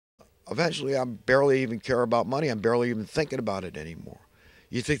eventually I barely even care about money. I'm barely even thinking about it anymore.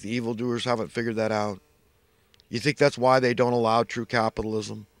 You think the evildoers haven't figured that out? You think that's why they don't allow true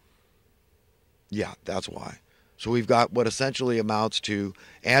capitalism? Yeah, that's why. So we've got what essentially amounts to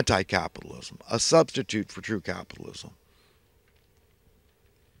anti capitalism, a substitute for true capitalism.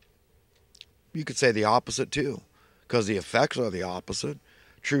 You could say the opposite too, because the effects are the opposite.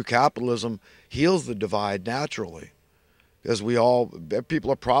 True capitalism heals the divide naturally. As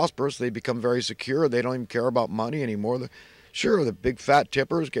people are prosperous, they become very secure. They don't even care about money anymore. Sure, the big fat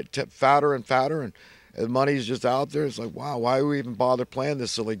tippers get fatter and fatter, and the money's just out there. It's like, wow, why do we even bother playing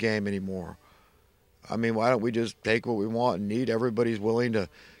this silly game anymore? I mean, why don't we just take what we want and need? Everybody's willing to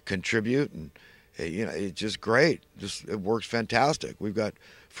contribute, and it's just great. It works fantastic. We've got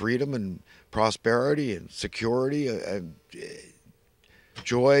freedom and prosperity and security and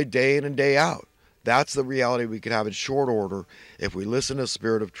joy day in and day out. That's the reality we could have in short order if we listen to the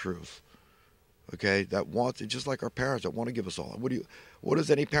Spirit of truth. Okay, that wants it, just like our parents that want to give us all. What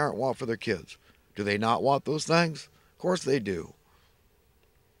does any parent want for their kids? Do they not want those things? Of course they do.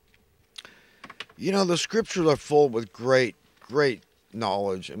 The scriptures are full with great, great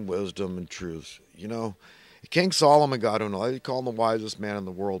knowledge and wisdom and truth. King Solomon got into it. They call him the wisest man in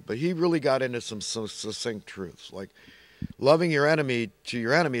the world, but he really got into some succinct truths. Like loving your enemy to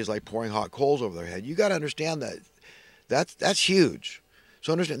your enemy is like pouring hot coals over their head. You got to understand that. That's huge.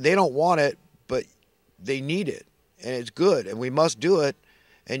 So understand, they don't want it, but they need it, and it's good, and we must do it.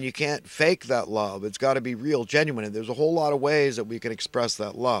 And you can't fake that love. It's got to be real, genuine. And there's a whole lot of ways that we can express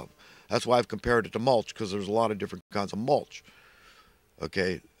that love. That's why I've compared it to mulch, because there's a lot of different kinds of mulch,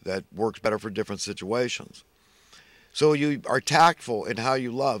 okay, that works better for different situations. So you are tactful in how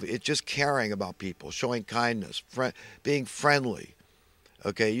you love. It's just caring about people, showing kindness, being friendly,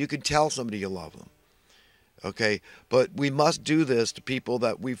 okay? You can tell somebody you love them, okay? But we must do this to people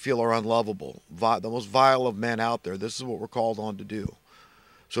that we feel are unlovable, the most vile of men out there. This is what we're called on to do.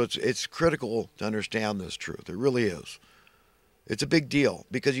 So it's critical to understand this truth. It really is. It's a big deal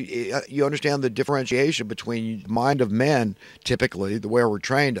because you understand the differentiation between the mind of men, typically, the way we're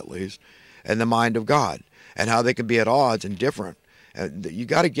trained at least, and the mind of God, and how they can be at odds and different. And you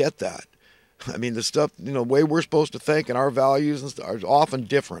got to get that. I mean, the stuff, the way we're supposed to think and our values and stuff are often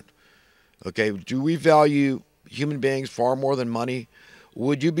different. Okay, do we value human beings far more than money?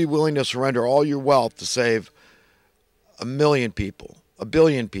 Would you be willing to surrender all your wealth to save 1 million people, 1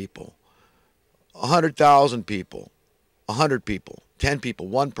 billion people, 100,000 people, 100 people, 10 people,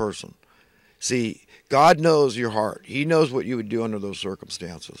 one person? See, God knows your heart. He knows what you would do under those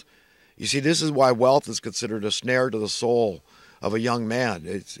circumstances. You see, this is why wealth is considered a snare to the soul of a young man.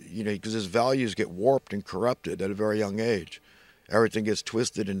 It's, because his values get warped and corrupted at a very young age. Everything gets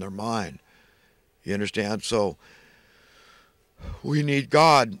twisted in their mind. You understand? So we need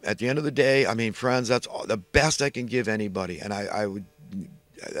God. At the end of the day, I mean, friends, that's the best I can give anybody. And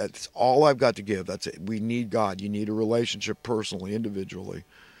that's all I've got to give. That's it. We need God. You need a relationship personally, individually.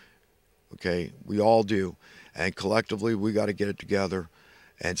 Okay? We all do. And collectively, we got to get it together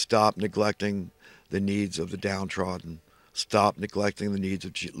and stop neglecting the needs of the downtrodden. Stop neglecting the needs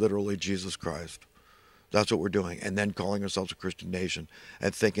of literally Jesus Christ. That's what we're doing. And then calling ourselves a Christian nation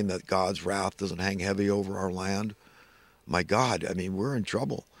and thinking that God's wrath doesn't hang heavy over our land. My God, I mean, we're in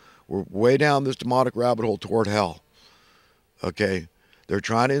trouble. We're way down this demonic rabbit hole toward hell. Okay? They're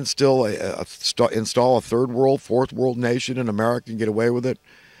trying to install a third world, fourth world nation in America and get away with it.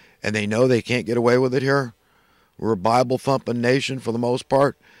 And they know they can't get away with it here. We're a Bible-thumping nation for the most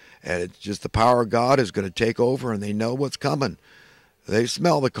part. And it's just the power of God is going to take over, and they know what's coming. They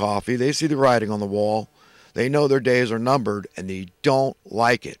smell the coffee. They see the writing on the wall. They know their days are numbered, and they don't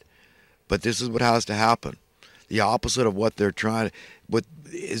like it. But this is what has to happen. The opposite of what they're what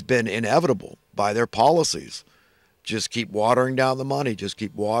has been inevitable by their policies. Just keep watering down the money. Just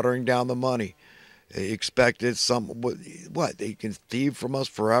keep watering down the money. They expect what? They can thieve from us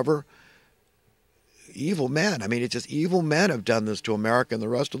forever? Evil men. I mean, it's just evil men have done this to America and the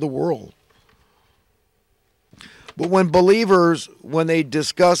rest of the world. But when believers, when they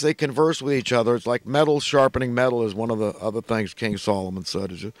discuss, they converse with each other, it's like metal sharpening metal is one of the other things King Solomon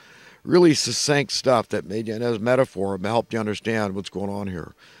said. It's really succinct stuff that made you, and as a metaphor, it helped you understand what's going on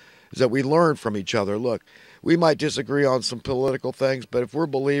here. Is that we learn from each other. Look, we might disagree on some political things, but if we're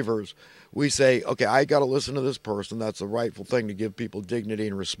believers, we say, okay, I got to listen to this person. That's the rightful thing, to give people dignity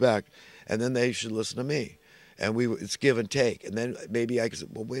and respect, and then they should listen to me. And it's give and take. And then maybe I can say,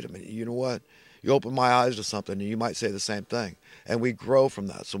 well, wait a minute, you know what? You open my eyes to something, and you might say the same thing. And we grow from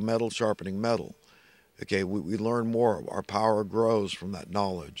that. So metal sharpening metal. Okay, we learn more. Our power grows from that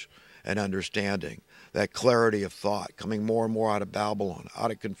knowledge and understanding. that clarity of thought, coming more and more out of Babylon,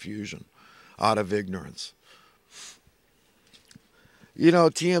 out of confusion, out of ignorance. You know,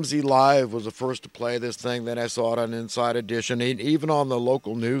 TMZ Live was the first to play this thing. Then I saw it on Inside Edition. Even on the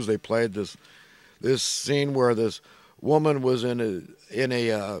local news, they played this scene where this woman was in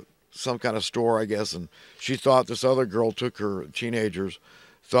a some kind of store, I guess, and she thought this other girl took her, teenagers,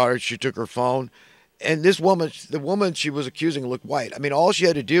 thought she took her phone. And this woman, the woman she was accusing, looked white. I mean, all she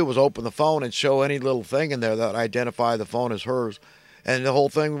had to do was open the phone and show any little thing in there that identified the phone as hers, and the whole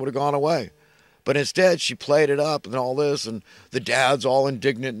thing would have gone away. But instead, she played it up and all this, and the dad's all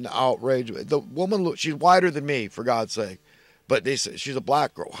indignant and outraged. The woman, she's whiter than me, for God's sake. But they say she's a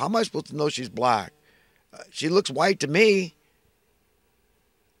black girl. How am I supposed to know she's black? She looks white to me.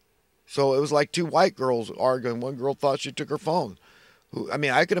 So it was like two white girls arguing. One girl thought she took her phone. I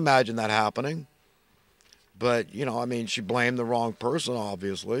mean, I could imagine that happening. But, you know, I mean, she blamed the wrong person,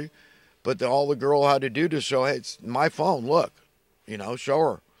 obviously. But all the girl had to do to show, hey, it's my phone, look. You know, show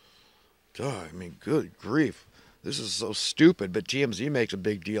her. God, I mean, good grief. This is so stupid, but TMZ makes a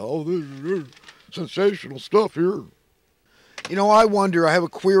big deal. Oh, this is sensational stuff here. You know, I wonder, I have a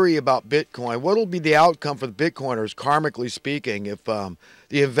query about Bitcoin. What will be the outcome for the Bitcoiners, karmically speaking, if the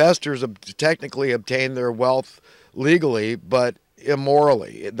investors have technically obtained their wealth legally, but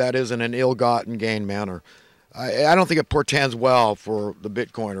immorally? That is, in an ill-gotten gain manner. I don't think it portends well for the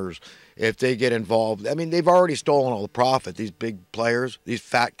Bitcoiners if they get involved. I mean, they've already stolen all the profit. These big players, these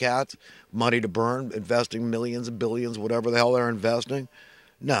fat cats, money to burn, investing millions and billions, whatever the hell they're investing.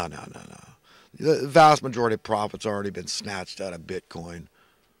 No. The vast majority of profits already been snatched out of Bitcoin.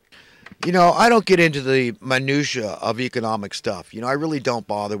 You know, I don't get into the minutia of economic stuff. You know, I really don't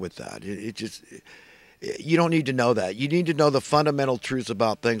bother with that. You don't need to know that. You need to know the fundamental truths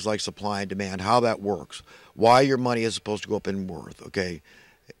about things like supply and demand, how that works, why your money is supposed to go up in worth, okay?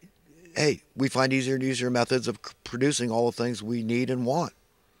 Hey, we find easier and easier methods of producing all the things we need and want.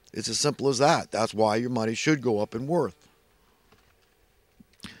 It's as simple as that. That's why your money should go up in worth.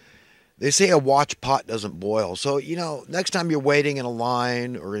 They say a watch pot doesn't boil. So, you know, next time you're waiting in a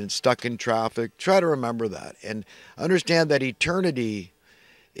line or stuck in traffic, try to remember that. And understand that eternity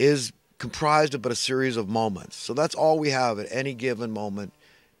is comprised of but a series of moments. So that's all we have at any given moment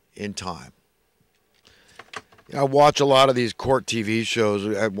in time. You know, I watch a lot of these court TV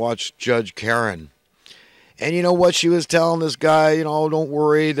shows. I watched Judge Karen. And you know what she was telling this guy? You know, don't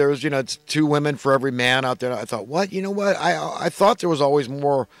worry. There's, you know, it's 2 women for every man out there. I thought, what? You know what? I thought there was always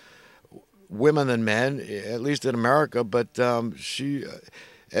more women than men, at least in America. But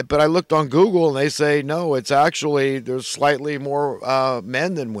but I looked on Google and they say, no, it's actually, there's slightly more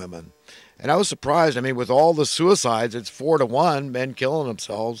men than women. And I was surprised. I mean, with all the suicides, it's 4-to-1, men killing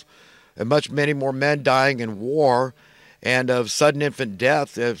themselves, and many more men dying in war and of sudden infant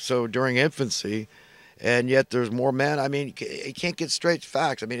death, so during infancy, and yet there's more men. I mean, you can't get straight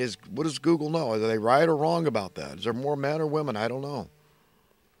facts. I mean, what does Google know? Are they right or wrong about that? Is there more men or women? I don't know.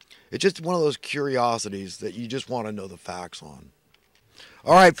 It's just one of those curiosities that you just want to know the facts on.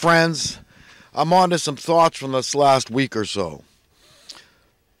 All right, friends, I'm on to some thoughts from this last week or so.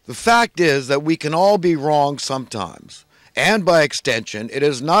 The fact is that we can all be wrong sometimes. And by extension, it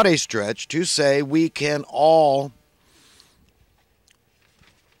is not a stretch to say we can all,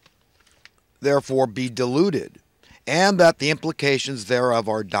 therefore, be deluded, and that the implications thereof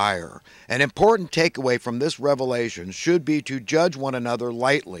are dire. An important takeaway from this revelation should be to judge one another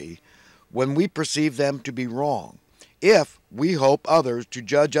lightly when we perceive them to be wrong, if we hope others to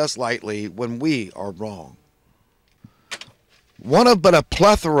judge us lightly when we are wrong. One of but a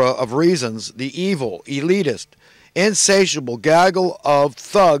plethora of reasons the evil, elitist, insatiable gaggle of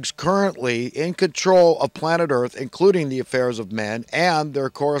thugs currently in control of planet Earth, including the affairs of men and their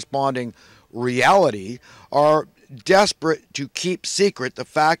corresponding reality, are desperate to keep secret the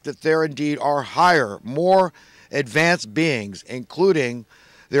fact that there indeed are higher, more advanced beings, including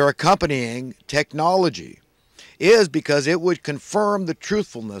their accompanying technology, is because it would confirm the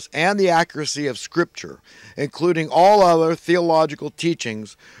truthfulness and the accuracy of Scripture, including all other theological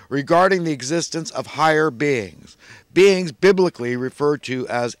teachings regarding the existence of higher beings, beings biblically referred to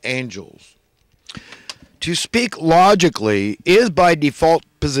as angels. To speak logically is by default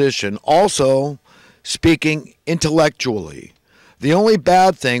position also speaking intellectually. The only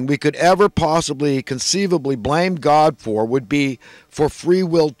bad thing we could ever possibly conceivably blame God for would be for free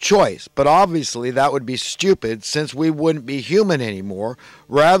will choice. But obviously that would be stupid, since we wouldn't be human anymore.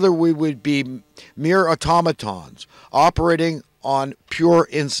 Rather, we would be mere automatons operating on pure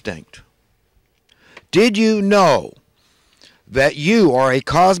instinct. Did you know that you are a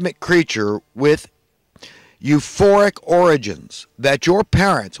cosmic creature with euphoric origins, that your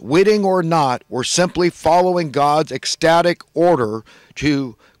parents, witting or not, were simply following God's ecstatic order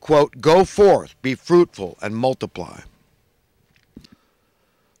to, quote, go forth, be fruitful, and multiply.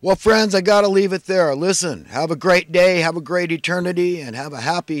 Well, friends, I got to leave it there. Listen, have a great day, have a great eternity, and have a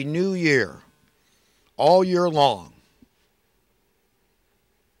happy new year all year long.